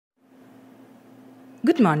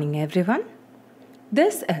Good morning, everyone.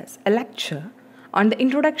 This is a lecture on the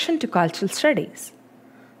Introduction to Cultural Studies.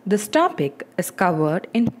 This topic is covered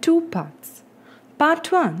in two parts.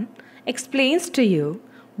 Part 1 explains to you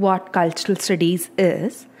what cultural studies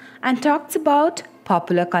is and talks about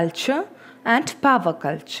popular culture and power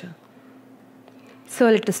culture. So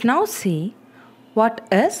let us now see what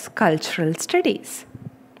is cultural studies.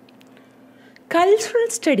 Cultural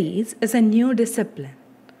studies is a new discipline.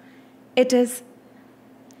 It is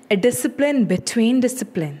a discipline between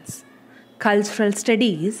disciplines. Cultural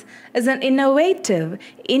studies is an innovative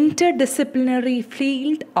interdisciplinary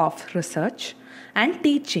field of research and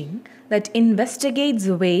teaching that investigates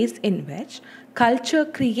ways in which culture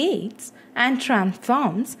creates and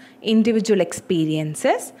transforms individual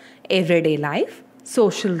experiences, everyday life,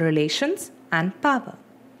 social relations, and power.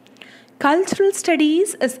 Cultural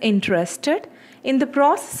studies is interested in the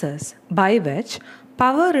processes by which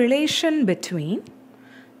power relation between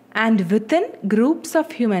and within groups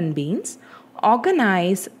of human beings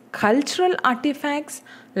organize cultural artifacts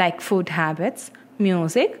like food habits,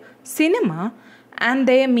 music, cinema, and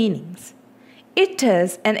their meanings. It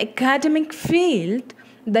is an academic field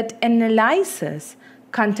that analyzes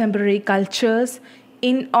contemporary cultures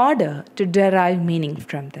in order to derive meaning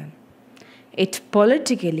from them. It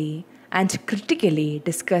politically and critically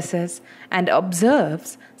discusses and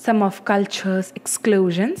observes some of culture's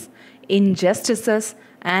exclusions, injustices,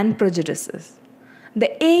 and prejudices.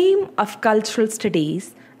 The aim of cultural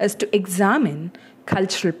studies is to examine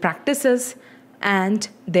cultural practices and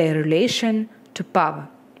their relation to power.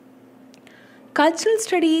 Cultural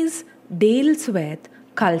studies deals with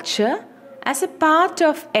culture as a part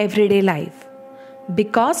of everyday life.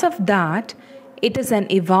 Because of that, it is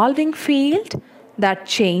an evolving field that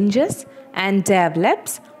changes and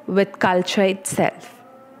develops with culture itself.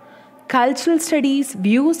 Cultural studies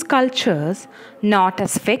views cultures not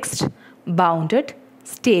as fixed, bounded,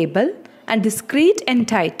 stable, and discrete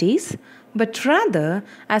entities, but rather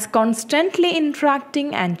as constantly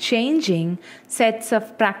interacting and changing sets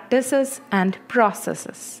of practices and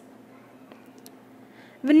processes.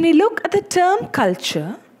 When we look at the term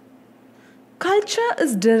culture, culture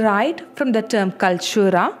is derived from the term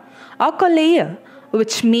cultura or colere,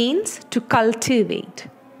 which means to cultivate.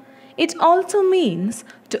 It also means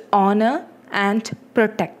to honor and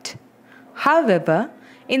protect. However,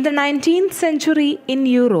 in the 19th century in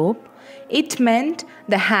Europe, it meant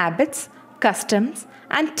the habits, customs,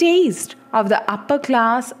 and taste of the upper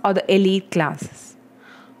class or the elite classes.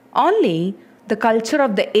 Only the culture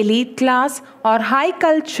of the elite class or high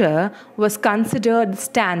culture was considered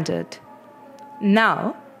standard.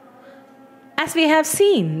 Now, as we have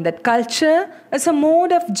seen that culture is a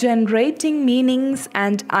mode of generating meanings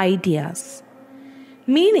and ideas.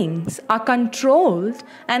 Meanings are controlled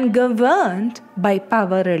and governed by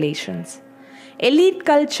power relations. Elite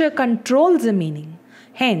culture controls the meaning.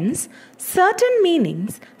 Hence, certain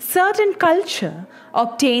meanings, certain culture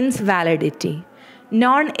obtains validity.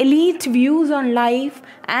 Non-elite views on life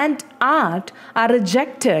and art are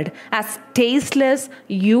rejected as tasteless,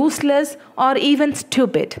 useless, or even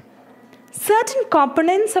stupid. Certain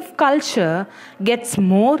components of culture gets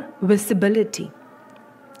more visibility.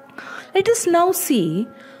 Let us now see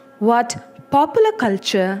what popular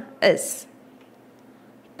culture is.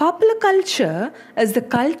 Popular culture is the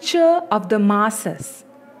culture of the masses,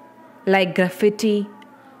 like graffiti,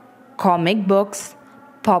 comic books,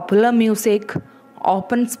 popular music,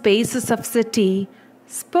 open spaces of city,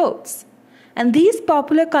 sports. And these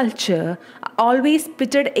popular culture are always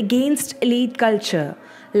pitted against elite culture,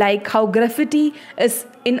 like how graffiti is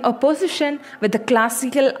in opposition with the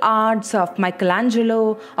classical arts of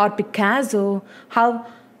Michelangelo or Picasso, how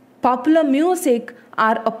popular music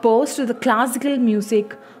are opposed to the classical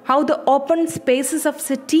music, how the open spaces of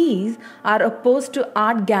cities are opposed to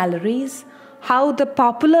art galleries, how the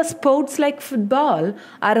popular sports like football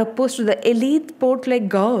are opposed to the elite sport like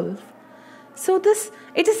golf. So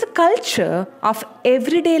it is a culture of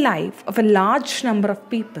everyday life of a large number of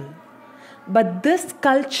people. But this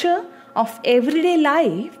culture of everyday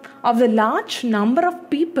life of the large number of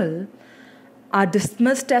people are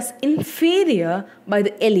dismissed as inferior by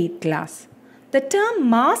the elite class. The term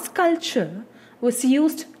mass culture was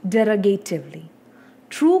used derogatively.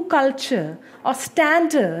 True culture or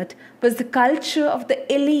standard was the culture of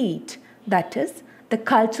the elite, that is, the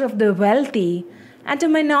culture of the wealthy and a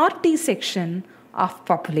minority section of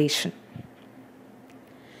population.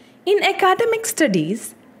 In academic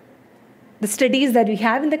studies, the studies that we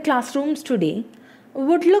have in the classrooms today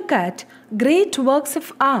would look at great works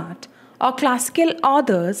of art or classical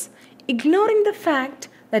authors, ignoring the fact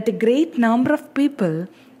that a great number of people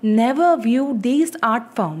never viewed these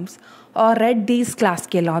art forms or read these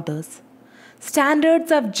classical authors.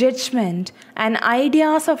 Standards of judgment and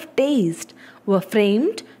ideas of taste were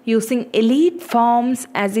framed using elite forms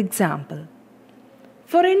as example.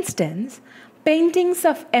 For instance, paintings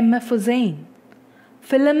of M.F. Hussain,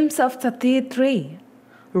 films of Satyajit Ray,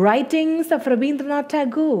 writings of Rabindranath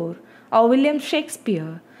Tagore or William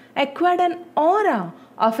Shakespeare acquired an aura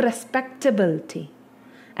of respectability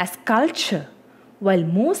as culture, while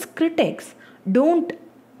most critics don't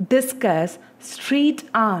discuss street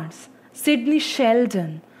arts, Sidney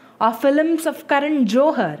Sheldon, or films of Karan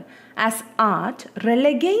Johar as art,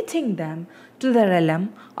 relegating them to the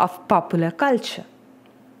realm of popular culture.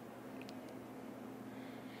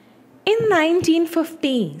 In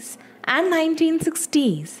 1950s and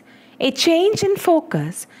 1960s, a change in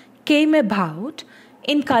focus came about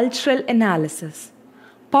in cultural analysis.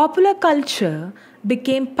 Popular culture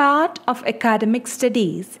became part of academic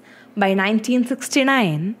studies by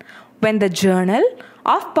 1969 when the Journal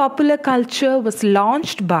of Popular Culture was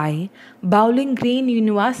launched by Bowling Green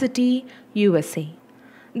University, USA.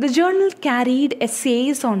 The journal carried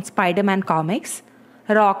essays on Spider-Man comics,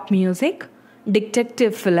 rock music,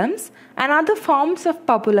 detective films, and other forms of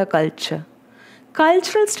popular culture.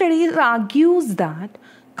 Cultural studies argues that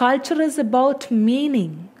culture is about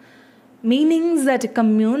meanings that a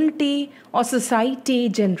community or society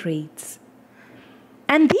generates.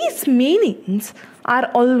 And these meanings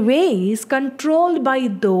are always controlled by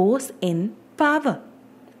those in power.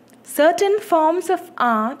 Certain forms of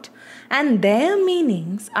art and their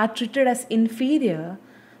meanings are treated as inferior,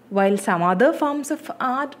 while some other forms of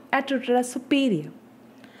art are treated as superior.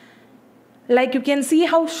 Like you can see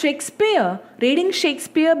how reading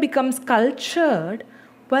Shakespeare becomes cultured,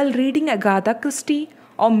 while reading Agatha Christie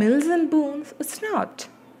or Mills and Boons is not.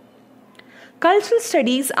 Cultural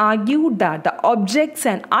studies argued that the objects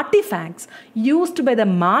and artifacts used by the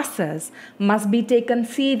masses must be taken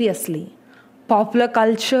seriously. Popular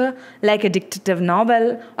culture, like a detective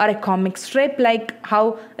novel or a comic strip, like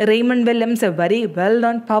how Raymond Williams, a very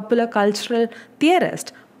well-known popular cultural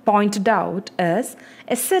theorist, pointed out, is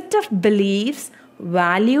a set of beliefs,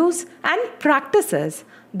 values, and practices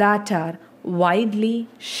that are widely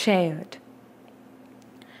shared.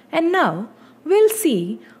 And now we'll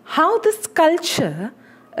see how this culture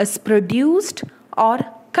is produced or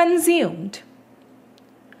consumed.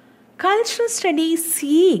 Cultural studies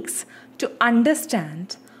seeks to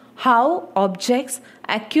understand how objects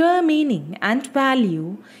acquire meaning and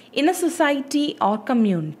value in a society or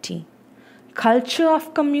community. Culture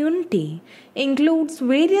of community includes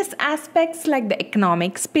various aspects like the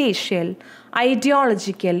economic, spatial,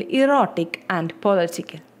 ideological, erotic, and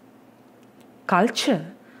political.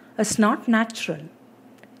 Culture is not natural.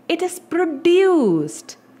 It is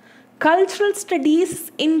produced. Cultural studies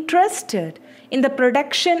is interested in the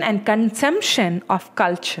production and consumption of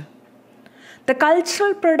culture. The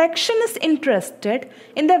cultural production is interested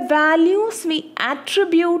in the values we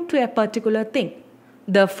attribute to a particular thing.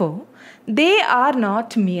 Therefore, they are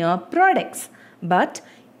not mere products, but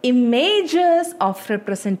images of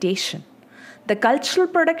representation. The cultural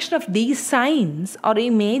production of these signs or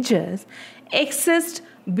images exists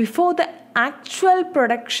before the actual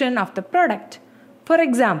production of the product. For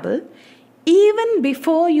example, even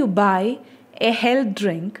before you buy a health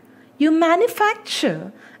drink, you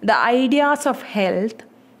manufacture the ideas of health,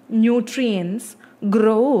 nutrients,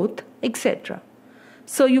 growth, etc.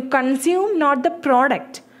 So you consume not the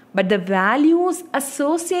product, but the values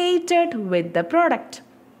associated with the product.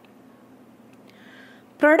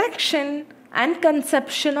 Production and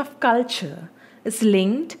conception of culture is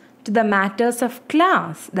linked to the matters of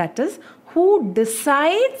class, that is, who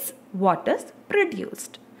decides what is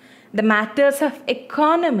produced. The matters of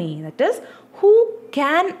economy, that is, who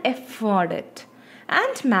can afford it.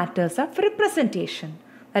 And matters of representation,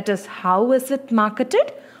 that is, how is it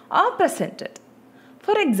marketed or presented.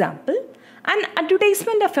 For example, an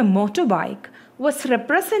advertisement of a motorbike was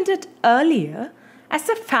represented earlier as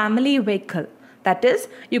a family vehicle. That is,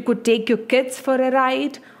 you could take your kids for a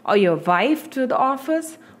ride, or your wife to the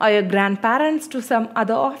office, or your grandparents to some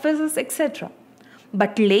other offices, etc.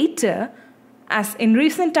 But later, as in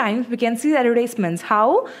recent times, we can see the advertisements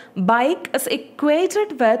how bike is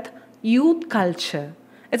equated with youth culture.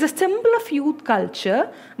 It's a symbol of youth culture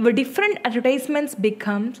where different advertisements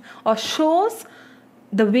becomes or shows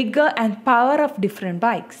the vigor and power of different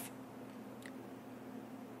bikes.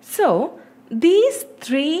 So, these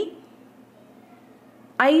three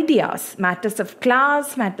ideas, matters of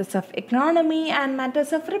class, matters of economy, and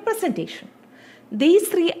matters of representation. These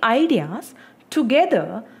three ideas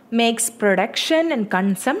together makes production and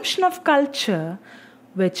consumption of culture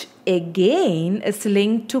which again is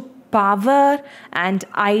linked to power and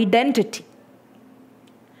identity.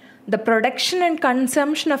 The production and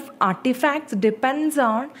consumption of artifacts depends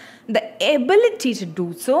on the ability to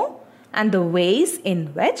do so and the ways in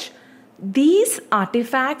which these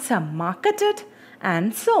artifacts are marketed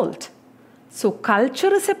and sold. So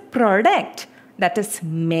culture is a product that is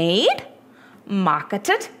made,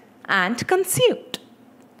 marketed and consumed.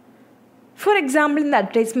 For example, in the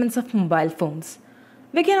advertisements of mobile phones,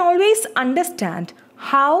 we can always understand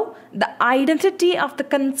how the identity of the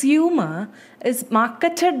consumer is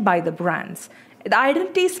marketed by the brands. The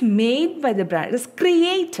identity is made by the brand, is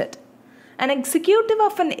created. An executive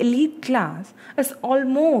of an elite class is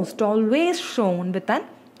almost always shown with an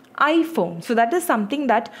iPhone. So that is something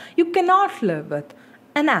that you cannot live with,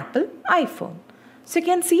 an Apple iPhone. So you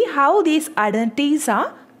can see how these identities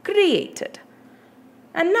are created.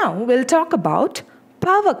 And now we'll talk about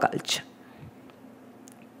power culture.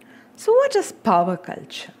 So what is power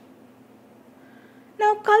culture?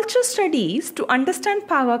 Now, culture studies to understand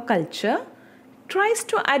power culture tries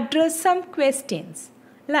to address some questions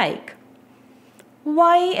like,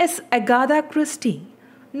 why is Agatha Christie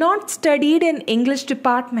not studied in English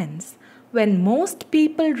departments when most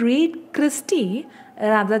people read Christie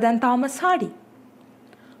rather than Thomas Hardy?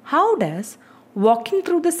 How does walking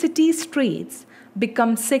through the city streets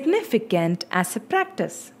become significant as a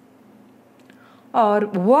practice? Or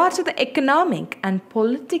what are the economic and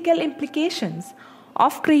political implications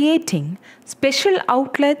of creating special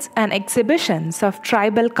outlets and exhibitions of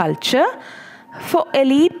tribal culture for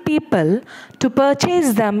elite people to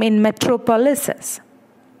purchase them in metropolises?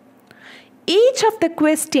 Each of the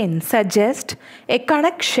questions suggests a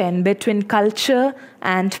connection between culture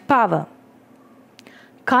and power.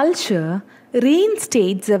 Culture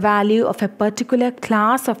reinstates the value of a particular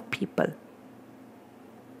class of people.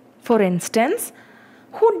 For instance,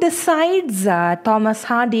 who decides that Thomas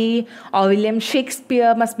Hardy or William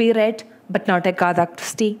Shakespeare must be read but not Agatha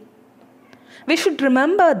Christie? We should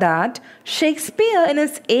remember that Shakespeare in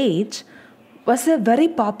his age was a very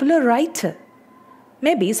popular writer.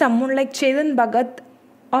 Maybe someone like Chetan Bhagat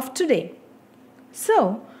of today.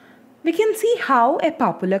 So, we can see how a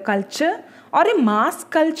popular culture or a mass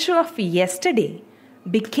culture of yesterday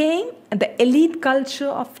became the elite culture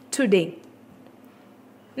of today.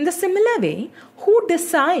 In the similar way, who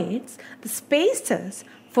decides the spaces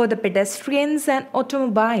for the pedestrians and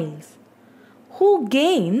automobiles? Who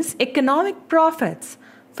gains economic profits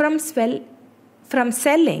from selling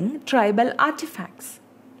tribal artifacts?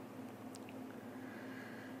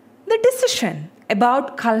 The decision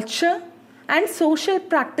about culture and social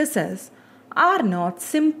practices are not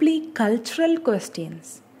simply cultural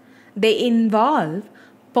questions. They involve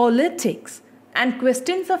politics and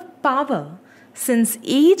questions of power, since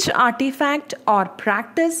each artifact or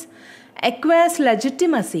practice acquires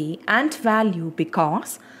legitimacy and value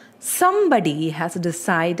because somebody has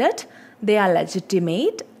decided they are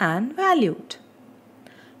legitimate and valued.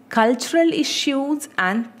 Cultural issues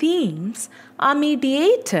and themes are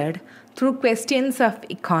mediated through questions of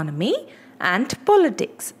economy and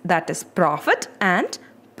politics, that is, profit and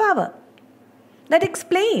power. That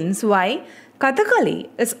explains why Kathakali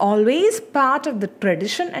is always part of the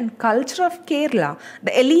tradition and culture of Kerala,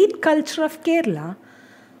 the elite culture of Kerala,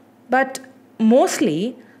 but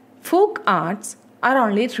mostly folk arts are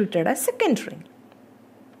only treated as secondary.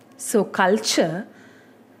 So culture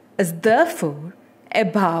is therefore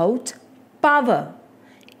about power.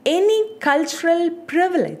 Any cultural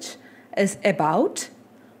privilege is about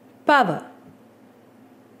power.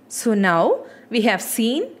 So now we have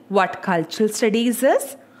seen what cultural studies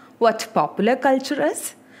is, what popular culture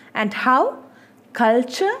is, and how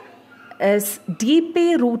culture is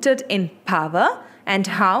deeply rooted in power and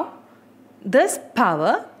how this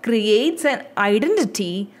power creates an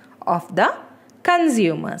identity of the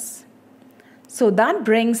consumers. So that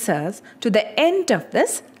brings us to the end of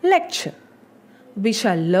this lecture. We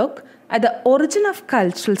shall look at the origin of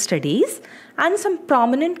cultural studies and some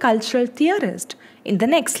prominent cultural theorists in the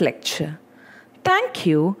next lecture. Thank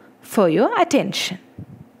you for your attention.